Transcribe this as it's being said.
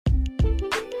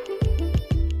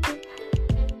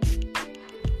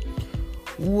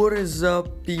What is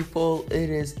up, people?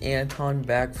 It is Anton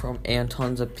back from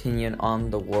Anton's Opinion on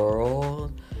the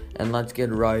World, and let's get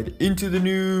right into the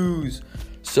news.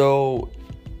 So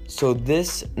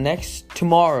this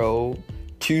tomorrow,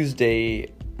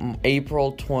 Tuesday,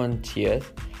 April 20th,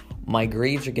 my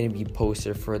grades are going to be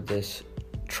posted for this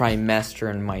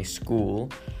trimester in my school,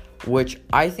 which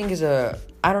I think is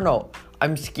I don't know,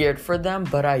 I'm scared for them,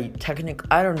 but I'm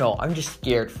just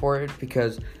scared for it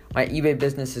because my eBay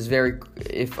business is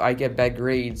if I get bad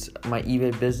grades, my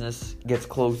eBay business gets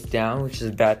closed down, which is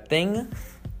a bad thing.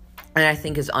 And I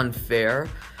think it's unfair.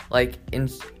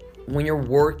 When you're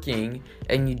working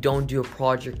and you don't do a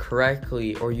project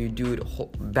correctly or you do it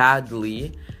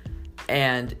badly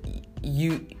and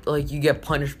you get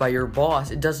punished by your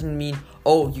boss, it doesn't mean,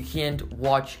 you can't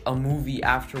watch a movie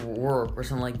after work or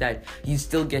something like that. You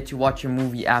still get to watch a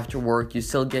movie after work. You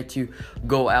still get to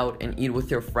go out and eat with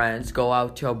your friends, go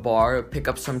out to a bar, pick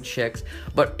up some chicks.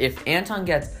 But if Anton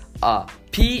gets a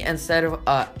P instead of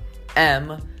a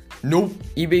M, nope,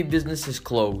 eBay business is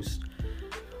closed.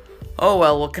 Oh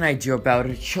well, what can I do about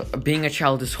it? Being a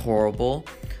child is horrible.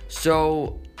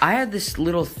 So I had this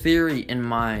little theory in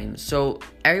mind. So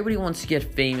everybody wants to get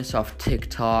famous off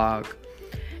TikTok.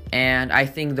 And I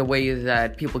think the way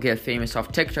that people get famous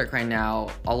off TikTok right now,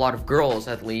 a lot of girls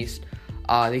at least,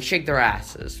 they shake their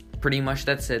asses. Pretty much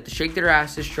that's it. They shake their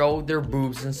asses, show their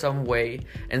boobs in some way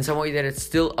that it's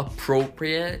still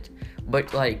appropriate.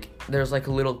 But there's a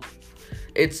little...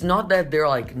 It's not that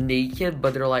they're naked,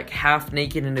 but they're half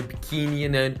naked in a bikini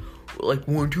and then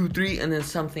 1, 2, 3 and then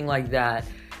something like that.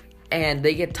 And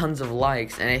they get tons of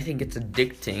likes, and I think it's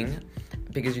addicting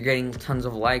because you're getting tons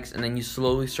of likes, and then you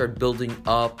slowly start building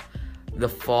up the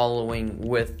following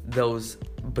with those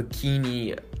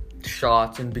bikini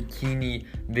shots and bikini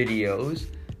videos.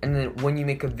 And then when you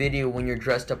make a video when you're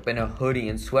dressed up in a hoodie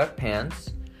and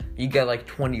sweatpants, you get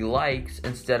 20 likes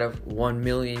instead of 1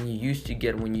 million you used to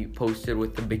get when you posted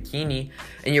with the bikini.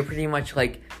 And you're pretty much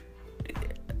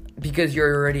because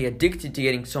you're already addicted to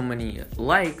getting so many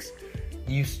likes,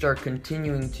 you start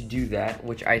continuing to do that,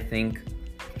 which I think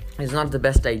is not the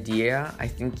best idea. I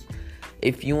think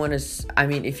if you want to,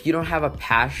 if you don't have a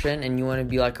passion and you want to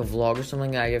be like a vlog or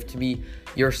something, you have to be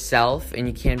yourself and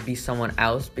you can't be someone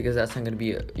else because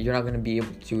you're not going to be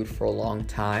able to do it for a long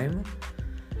time.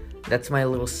 That's my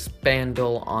little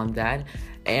spandal on that.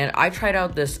 And I tried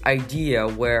out this idea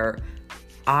where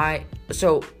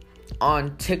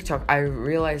on TikTok, I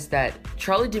realized that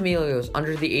Charli D'Amelio is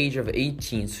under the age of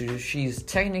 18, so she's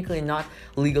technically not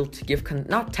legal to give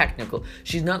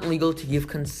she's not legal to give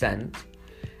consent.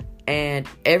 And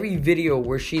every video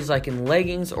where she's in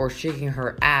leggings or shaking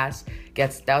her ass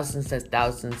gets thousands and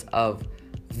thousands of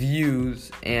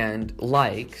views and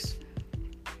likes.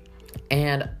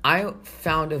 And I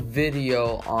found a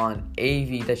video on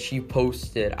AV that she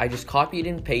posted. I just copied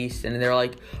and pasted, and they're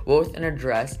both an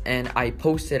address, and I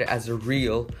posted it as a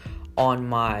reel on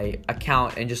my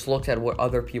account and just looked at what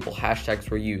other people hashtags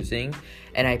were using,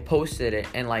 and I posted it,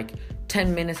 and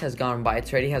 10 minutes has gone by.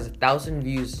 It already has 1,000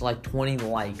 views, 20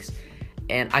 likes,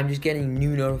 and I'm just getting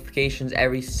new notifications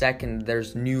every second.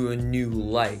 There's new and new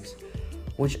likes,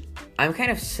 which I'm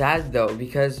kind of sad though,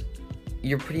 because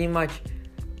you're pretty much...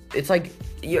 It's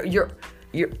you're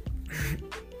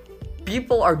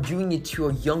people are doing it to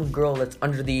a young girl that's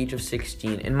under the age of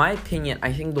 16. In my opinion,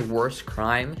 I think the worst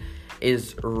crime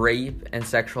is rape and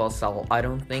sexual assault. I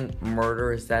don't think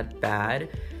murder is that bad,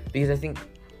 because I think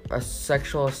a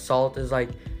sexual assault is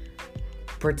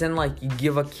pretend you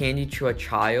give a candy to a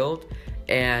child,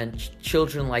 and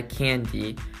children like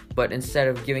candy, but instead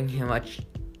of giving him a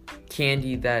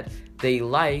candy that they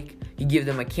like, you give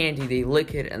them a candy, they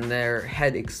lick it, and their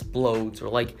head explodes,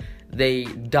 or they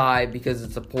die because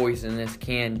it's a poisonous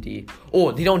candy.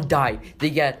 Oh, they don't die.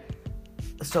 They get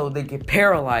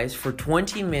paralyzed for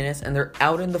 20 minutes, and they're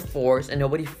out in the forest, and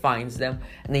nobody finds them,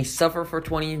 and they suffer for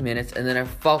 20 minutes, and then a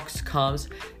fox comes,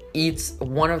 eats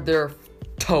one of their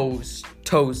toes,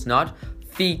 not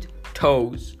feet,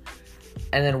 toes,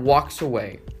 and then walks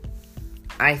away.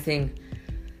 I think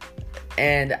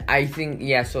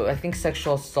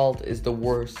sexual assault is the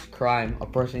worst crime a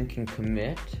person can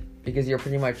commit, because you're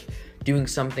pretty much doing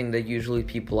something that usually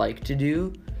people like to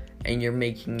do, and you're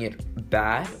making it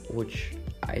bad, which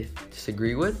I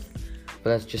disagree with, but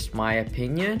that's just my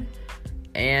opinion.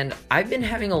 And I've been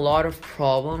having a lot of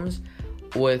problems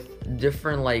with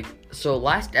different,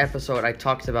 last episode I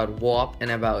talked about WAP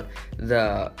and about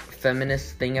the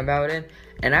feminist thing about it,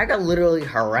 and I got literally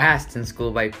harassed in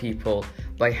school by people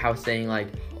by saying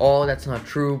that's not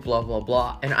true, blah blah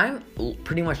blah, and I'm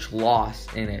pretty much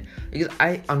lost in it, because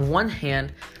on one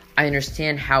hand I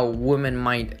understand how women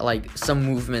might, like, some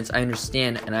movements I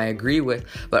understand and I agree with,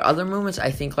 but other movements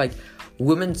I think, like,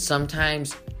 women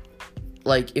sometimes,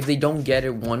 like, if they don't get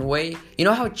it one way, you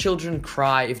know how children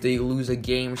cry if they lose a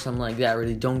game or something like that, or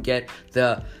they don't get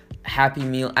the Happy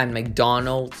Meal at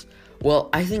McDonald's? Well,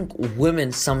 I think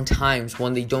women sometimes,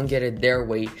 when they don't get it their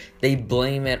way, they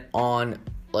blame it on,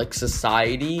 like,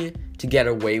 society to get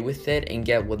away with it and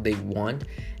get what they want.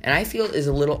 And I feel is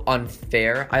a little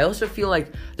unfair. I also feel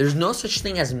like there's no such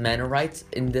thing as men's rights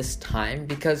in this time,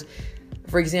 because,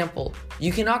 for example,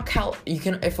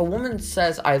 if a woman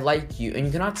says I like you, and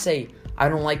you cannot say I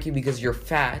don't like you because you're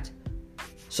fat.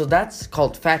 So that's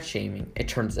called fat shaming, it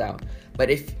turns out.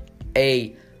 But if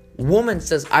a woman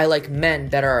says I like men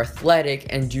that are athletic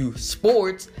and do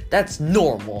sports, that's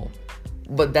normal.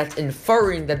 But that's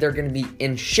inferring that they're going to be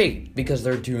in shape because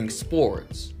they're doing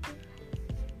sports.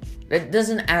 That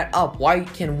doesn't add up. Why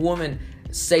can women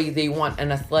say they want an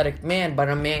athletic man, but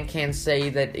a man can't say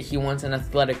that he wants an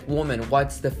athletic woman?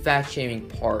 What's the fat shaming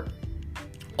part?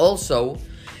 Also,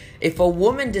 if a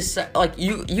woman decides, like,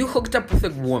 you hooked up with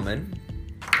a woman,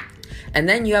 and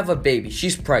then you have a baby,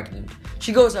 she's pregnant.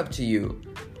 She goes up to you,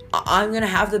 I'm gonna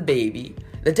have the baby.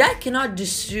 The dad cannot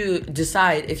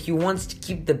decide if he wants to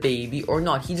keep the baby or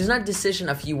not. He does not decision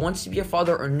if he wants to be a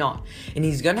father or not. And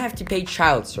he's gonna have to pay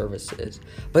child services.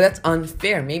 But that's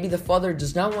unfair. Maybe the father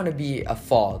does not want to be a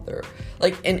father.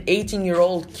 Like, an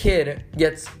 18-year-old kid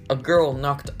gets a girl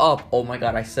knocked up. Oh my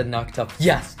god, I said knocked up.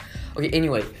 Yes. Okay,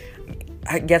 anyway.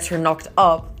 Gets her knocked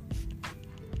up.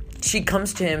 She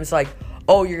comes to him, it's like,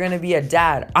 oh, you're gonna be a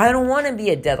dad. I don't want to be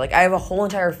a dad. Like, I have a whole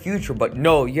entire future. But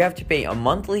no, you have to pay a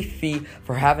monthly fee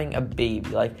for having a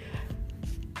baby. Like,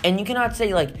 and you cannot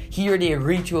say, like, he already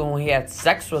agreed to it when he had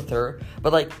sex with her.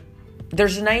 But, like,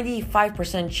 there's a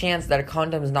 95% chance that a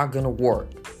condom is not gonna work.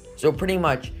 So pretty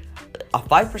much a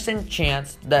 5%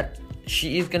 chance that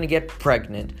she is gonna get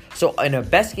pregnant. So in a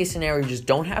best case scenario, you just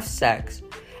don't have sex.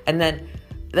 And then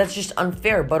that's just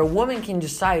unfair. But a woman can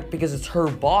decide, because it's her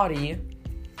body,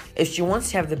 if she wants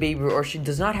to have the baby or she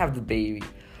does not have the baby.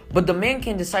 But the man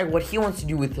can decide what he wants to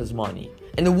do with his money,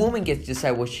 and the woman gets to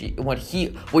decide what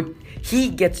he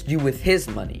gets to do with his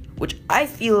money, which I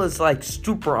feel is, like,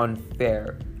 super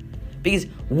unfair. Because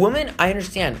women, I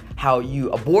understand how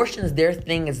abortion is their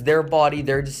thing, it's their body,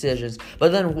 their decisions.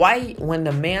 But then why, when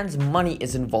the man's money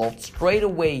is involved, straight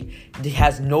away he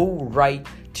has no right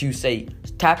to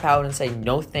tap out and say,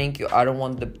 no thank you, I don't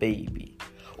want the baby.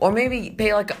 Or maybe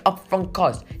pay, like, an upfront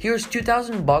cost. Here's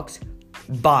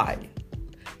 $2,000, bye.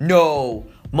 No,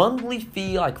 monthly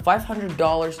fee, like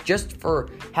 $500 just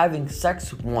for having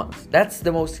sex once. That's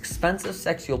the most expensive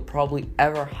sex you'll probably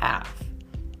ever have.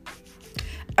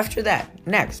 After that,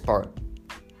 next part.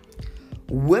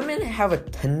 Women have a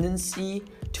tendency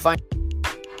to find...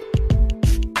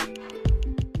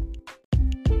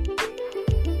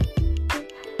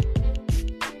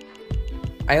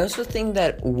 I also think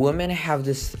that women have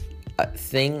this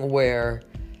thing where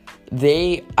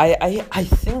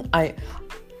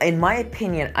in my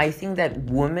opinion, I think that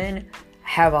women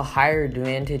have a higher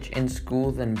advantage in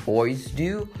school than boys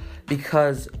do,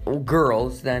 because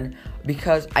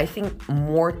I think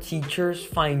more teachers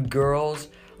find girls,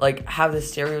 like, have the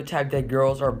stereotype that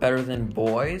girls are better than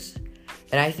boys,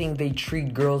 and I think they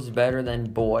treat girls better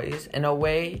than boys in a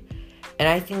way. And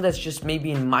I think that's just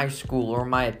maybe in my school or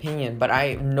my opinion, but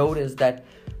I noticed that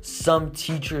some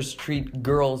teachers treat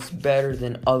girls better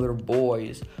than other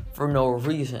boys for no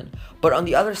reason. But on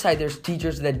the other side, there's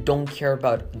teachers that don't care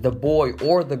about the boy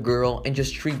or the girl and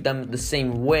just treat them the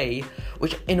same way,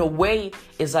 which in a way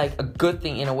is, like, a good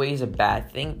thing, in a way is a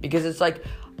bad thing, because it's like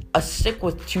a stick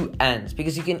with two ends,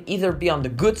 because you can either be on the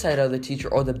good side of the teacher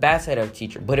or the bad side of the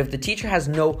teacher. But if the teacher has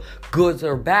no goods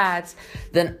or bads,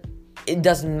 then it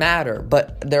doesn't matter.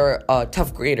 But they're a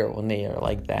tough grader when they are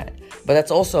like that. But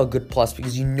that's also a good plus,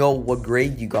 because you know what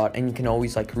grade you got and you can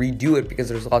always, like, redo it because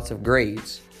there's lots of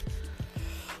grades.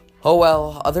 Oh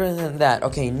well, other than that,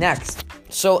 okay, next.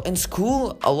 So in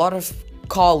school, a lot of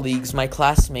colleagues, my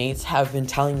classmates, have been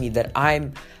telling me that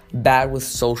I'm bad with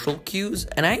social cues,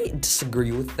 and I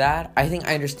disagree with that. I think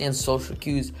I understand social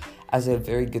cues as a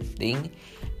very good thing,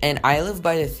 and I live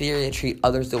by the theory to treat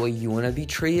others the way you want to be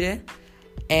treated.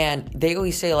 And they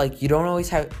always say, like, you don't always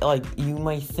have, like, you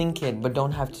might think it, but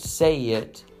don't have to say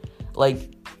it.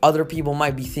 Like, other people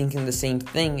might be thinking the same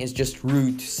thing, it's just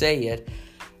rude to say it.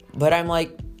 But I'm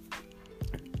like,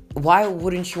 why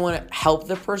wouldn't you want to help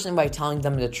the person by telling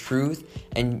them the truth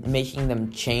and making them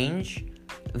change,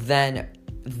 than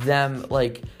them,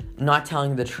 like, not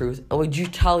telling the truth? Would you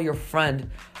tell your friend,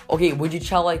 would you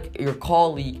tell, like, your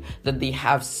colleague that they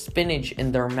have spinach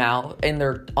in their mouth,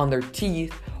 on their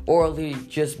teeth, orally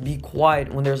just be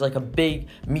quiet when there's like a big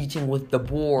meeting with the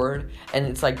board and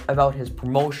it's like about his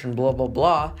promotion, blah blah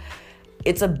blah.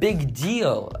 It's a big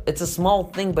deal. It's a small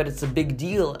thing, but it's a big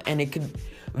deal, and it could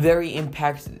very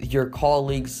impact your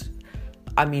colleagues'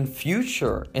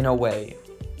 future in a way.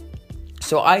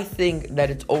 So I think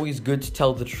that it's always good to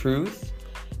tell the truth,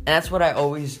 and that's what I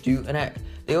always do. And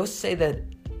they always say that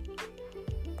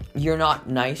you're not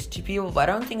nice to people, but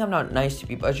I don't think I'm not nice to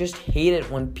people. I just hate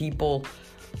it when people,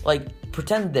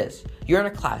 pretend this. You're in a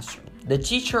classroom. The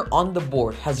teacher on the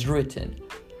board has written,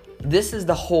 this is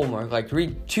the homework,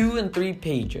 read 2 and 3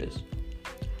 pages.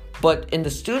 But in the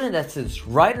student that sits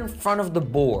right in front of the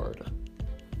board,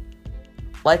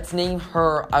 let's name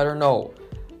her, I don't know,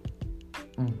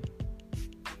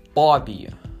 Bobby.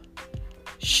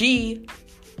 She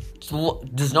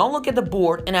does not look at the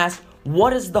board and ask,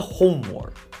 what is the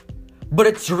homework? But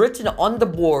it's written on the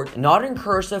board, not in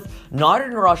cursive, not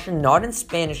in Russian, not in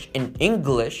Spanish, in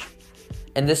English.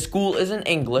 And this school isn't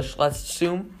English, let's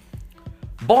assume.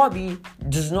 Bobby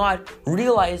does not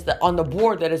realize that on the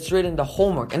board that it's written the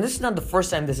homework. And this is not the first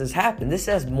time this has happened. This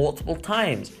has multiple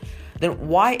times. Then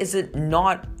why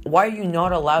are you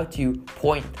not allowed to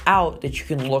point out that you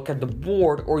can look at the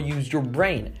board or use your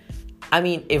brain?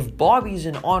 If Bobby's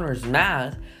in honors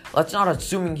math, let's not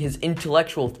assuming his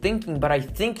intellectual thinking, but I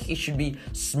think he should be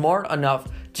smart enough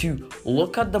to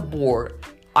look at the board,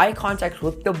 eye contact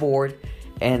with the board,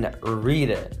 and read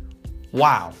it.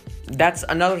 Wow. That's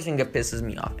another thing that pisses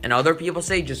me off. And other people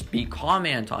say, just be calm,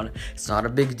 Anton. It's not a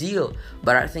big deal.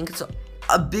 But I think it's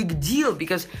a big deal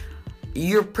because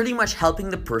you're pretty much helping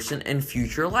the person in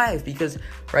future life, because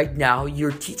right now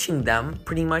you're teaching them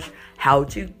pretty much how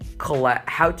to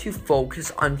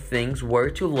focus on things, where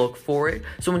to look for it.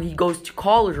 So when he goes to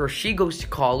college or she goes to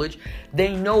college,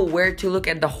 they know where to look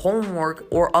at the homework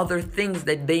or other things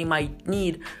that they might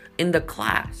need in the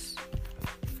class.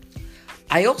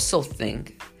 I also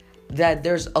think that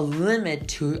there's a limit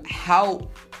to how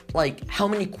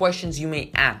many questions you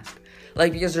may ask.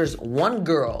 Because there's one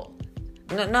girl,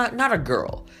 not a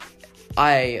girl.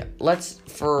 Let's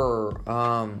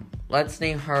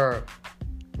name her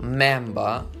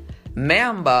Mamba.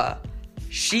 Mamba,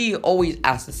 she always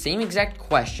asks the same exact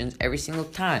questions every single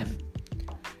time.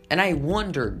 And I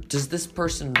wonder, does this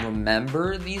person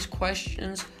remember these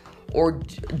questions? Or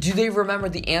do they remember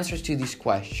the answers to these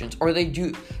questions? Or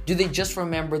do they just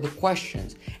remember the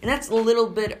questions? And that's a little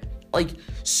bit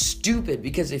stupid,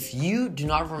 because if you do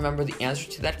not remember the answer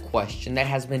to that question that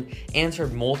has been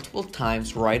answered multiple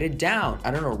times, write it down.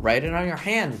 I don't know, write it on your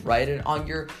hand, write it on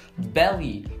your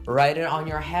belly, write it on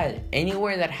your head.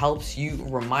 Anywhere that helps you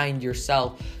remind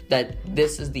yourself that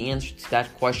this is the answer to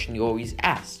that question you always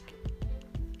ask.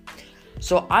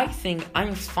 So I think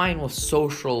I'm fine with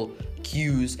social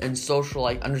cues and social,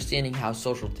 understanding how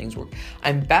social things work.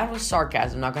 I'm bad with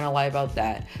sarcasm, not gonna lie about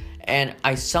that. And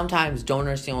I sometimes don't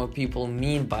understand what people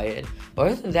mean by it. But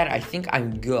other than that, I think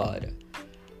I'm good.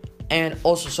 And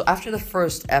also, so after the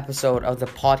first episode of the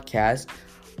podcast,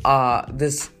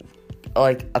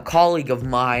 a colleague of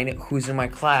mine who's in my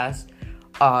class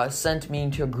sent me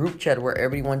into a group chat where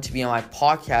everybody wants to be on my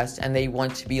podcast and they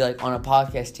want to be on a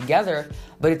podcast together.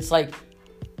 But it's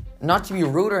not to be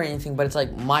rude or anything, but it's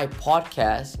my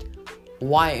podcast.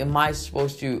 Why am I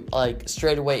supposed to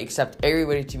straight away accept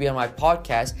everybody to be on my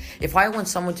podcast? If I want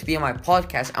someone to be on my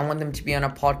podcast, I want them to be on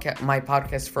my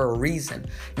podcast for a reason,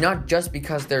 not just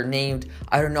because they're named,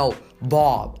 I don't know,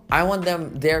 Bob. I want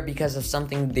them there because of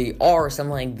something they are, or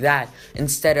something like that,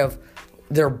 instead of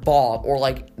they're Bob, or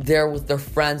they're with their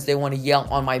friends, they want to yell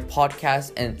on my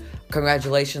podcast and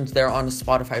congratulations, they're on a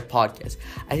Spotify podcast.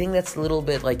 I think that's a little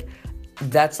bit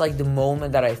that's the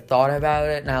moment that I thought about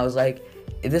it, and I was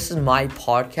this is my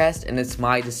podcast and it's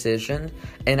my decision,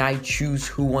 and I choose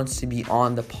who wants to be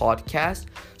on the podcast.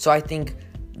 So I think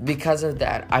because of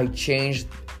that, I changed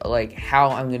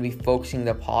how I'm going to be focusing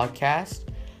the podcast.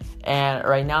 And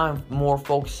right now I'm more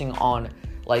focusing on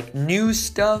news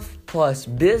stuff plus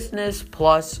business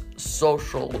plus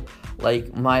social,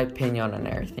 my opinion on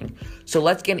everything. So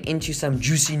let's get into some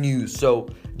juicy news. So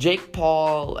Jake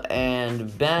Paul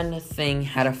and Ben Thing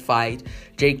had a fight.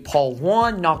 Jake Paul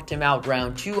won, knocked him out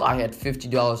round 2. I had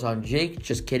 $50 on Jake.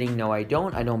 Just kidding, no I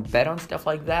don't. I don't bet on stuff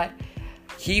like that.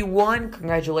 He won.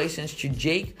 Congratulations to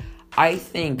Jake. I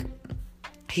think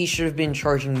he should have been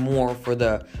charging more for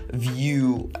the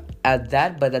view at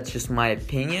that, but that's just my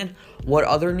opinion. What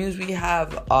other news we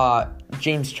have?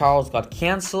 James Charles got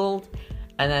canceled.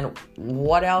 And then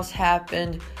what else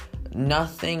happened?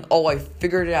 Nothing. Oh, I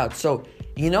figured it out. So,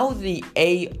 the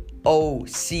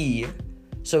AOC.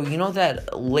 So,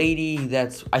 that lady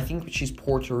I think she's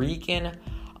Puerto Rican.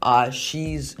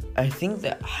 She's, I think,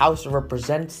 the House of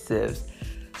Representatives.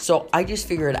 So I just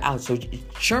figured it out. So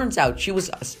it turns out she was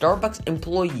a Starbucks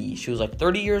employee. She was like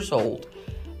 30 years old.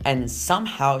 And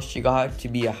somehow she got to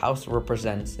be a House of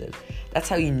Representative. That's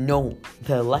how you know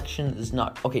the election is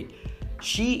not... Okay,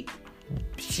 she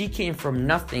came from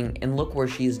nothing, and look where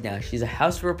she is now. She's a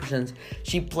House of Representatives.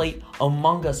 She played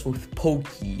Among Us with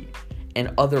Pokey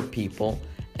and other people.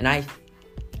 And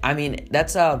I mean,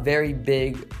 that's a very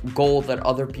big goal that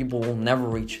other people will never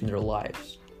reach in their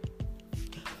lives.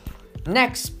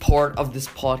 Next part of this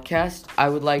podcast, I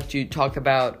would like to talk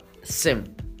about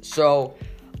simp. So,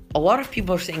 a lot of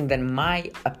people are saying that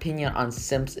my opinion on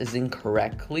simps is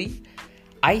incorrectly.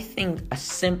 I think a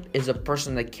simp is a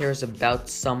person that cares about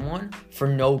someone for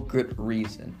no good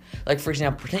reason. Like, for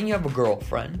example, pretend you have a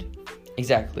girlfriend.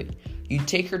 Exactly. You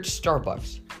take her to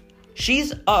Starbucks.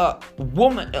 She's a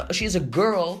woman. She's a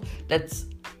girl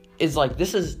is like,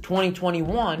 this is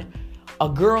 2021. A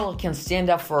girl can stand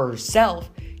up for herself.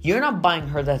 You're not buying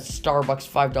her that Starbucks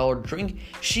 $5 drink.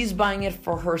 She's buying it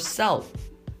for herself.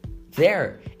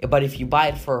 There. But if you buy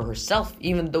it for herself,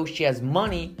 even though she has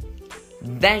money,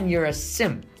 then you're a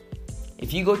simp.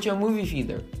 If you go to a movie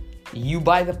theater, you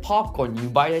buy the popcorn, you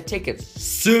buy the tickets,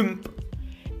 simp.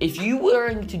 If you were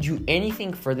willing to do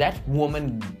anything for that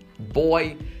woman,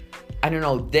 boy, I don't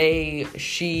know, they,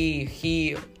 she,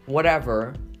 he,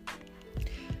 whatever,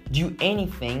 do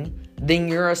anything, then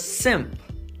you're a simp.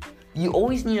 You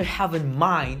always need to have in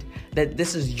mind that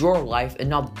this is your life and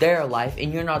not their life,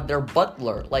 and you're not their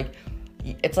butler. Like,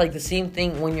 it's like the same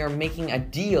thing when you're making a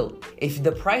deal. If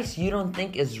the price you don't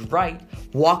think is right,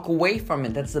 walk away from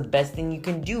it. That's the best thing you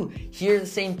can do. Here's the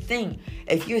same thing.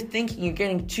 If you're thinking you're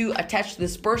getting too attached to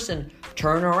this person,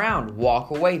 turn around,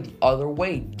 walk away the other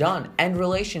way. Done. End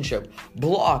relationship.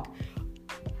 Block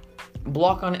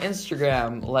on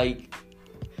Instagram. Like,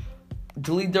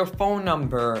 delete their phone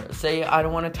number. Say, I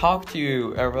don't want to talk to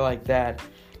you, ever like that.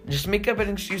 Just make up an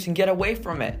excuse and get away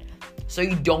from it, so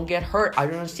you don't get hurt. I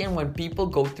don't understand when people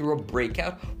go through a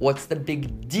breakup. What's the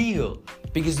big deal?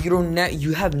 Because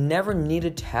you have never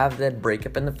needed to have that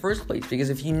breakup in the first place. Because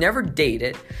if you never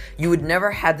dated, you would never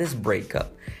had this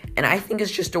breakup. And I think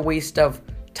it's just a waste of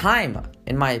time,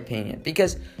 in my opinion.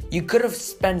 Because you could have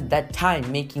spent that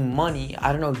time making money,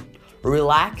 I don't know,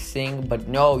 relaxing. But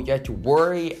no, you had to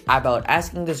worry about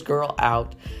asking this girl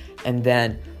out, and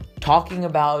then talking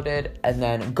about it, and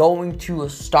then going to a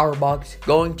Starbucks,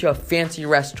 going to a fancy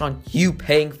restaurant, you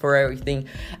paying for everything,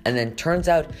 and then turns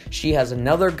out she has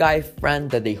another guy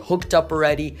friend that they hooked up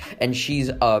already, and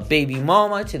she's a baby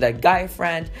mama to that guy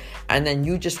friend, and then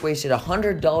you just wasted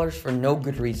 $100 for no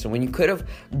good reason, when you could have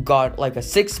got like a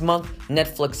 6-month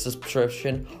Netflix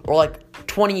subscription, or like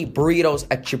 20 burritos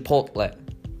at Chipotle.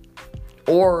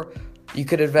 Or you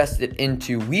could invest it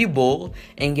into Webull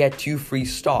and get 2 free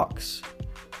stocks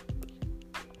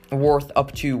worth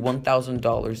up to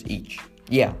 $1,000 each.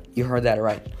 Yeah, you heard that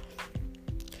right.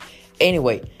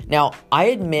 Anyway, now I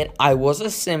admit I was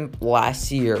a simp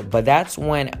last year, but that's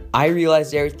when I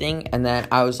realized everything, and then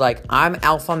I was like, I'm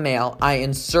alpha male. I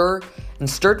insert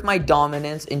my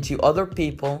dominance into other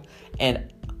people,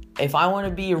 and if I want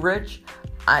to be rich,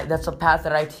 that's a path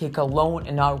that I take alone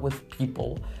and not with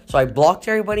people. So I blocked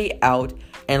everybody out,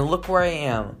 and look where I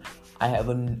am. I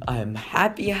am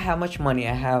happy how much money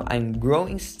I have. I'm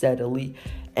growing steadily,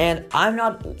 and I'm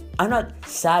not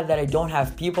sad that I don't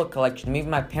have people collection. Maybe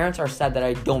my parents are sad that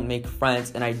I don't make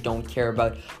friends and I don't care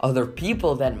about other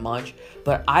people that much.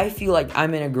 But I feel like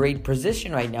I'm in a great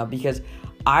position right now because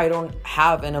I don't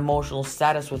have an emotional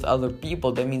status with other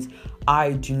people. That means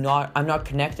I'm not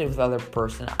connected with other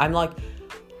person. I'm like,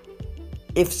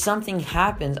 if something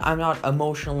happens, I'm not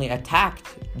emotionally attacked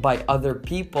by other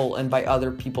people and by other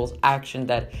people's action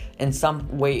that in some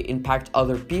way impact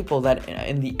other people that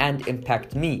in the end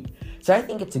impact me. So I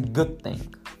think it's a good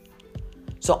thing.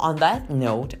 So on that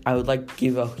note, I would like to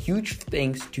give a huge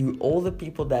thanks to all the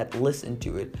people that listen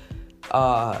to it.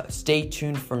 Stay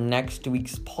tuned for next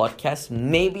week's podcast.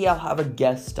 Maybe I'll have a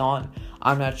guest on.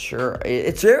 I'm not sure.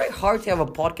 It's very hard to have a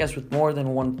podcast with more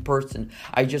than one person.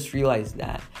 I just realized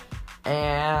that.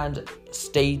 And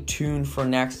stay tuned for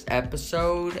next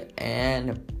episode,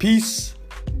 and peace.